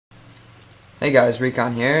Hey guys,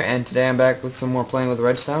 Recon here, and today I'm back with some more playing with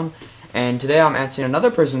Redstone. And today I'm answering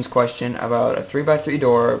another person's question about a 3x3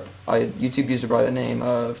 door, a YouTube user by the name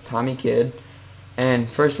of Tommy Kid. And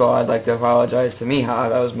first of all, I'd like to apologize to Miha,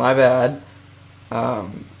 that was my bad.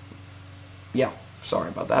 Yeah, sorry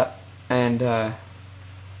about that. And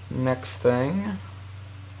next thing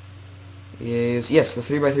is, yes, the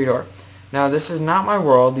 3x3 door. Now this is not my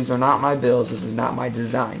world, these are not my builds, this is not my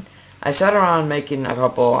design. I sat around making a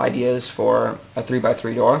couple ideas for a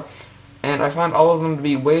 3x3 door, and I found all of them to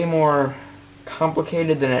be way more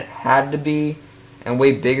complicated than it had to be, and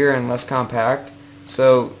way bigger and less compact.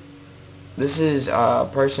 So this is a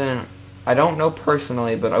person I don't know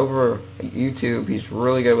personally, but over YouTube he's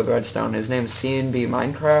really good with Redstone. His name is CNB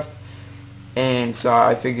Minecraft, and so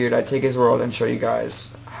I figured I'd take his world and show you guys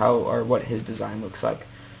how or what his design looks like.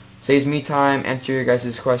 Saves me time, answer your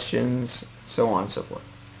guys' questions, so on and so forth.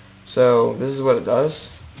 So this is what it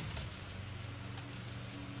does,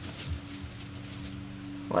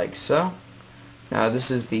 like so. Now this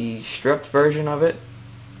is the stripped version of it,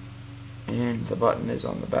 and the button is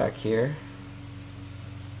on the back here,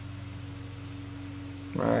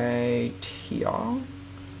 right here.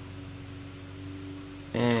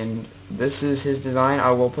 And this is his design.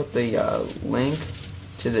 I will put the link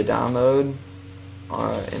to the download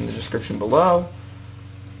in the description below,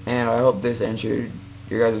 and I hope this answered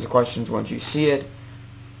your guys' questions once you see it.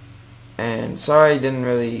 And sorry I didn't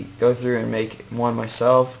really go through and make one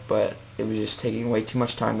myself, but it was just taking way too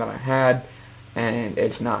much time than I had, and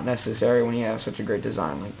it's not necessary when you have such a great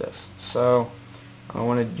design like this. So I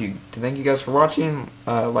wanted to thank you guys for watching.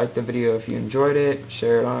 Like the video if you enjoyed it,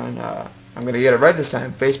 share it on I'm going to get it right this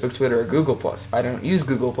time, Facebook, Twitter, or Google+. I don't use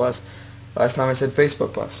Google+. Last time I said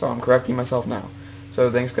Facebook+, so I'm correcting myself now.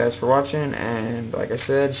 So thanks guys for watching, and like I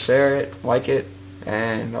said, share it, like it,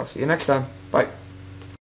 and I'll see you next time.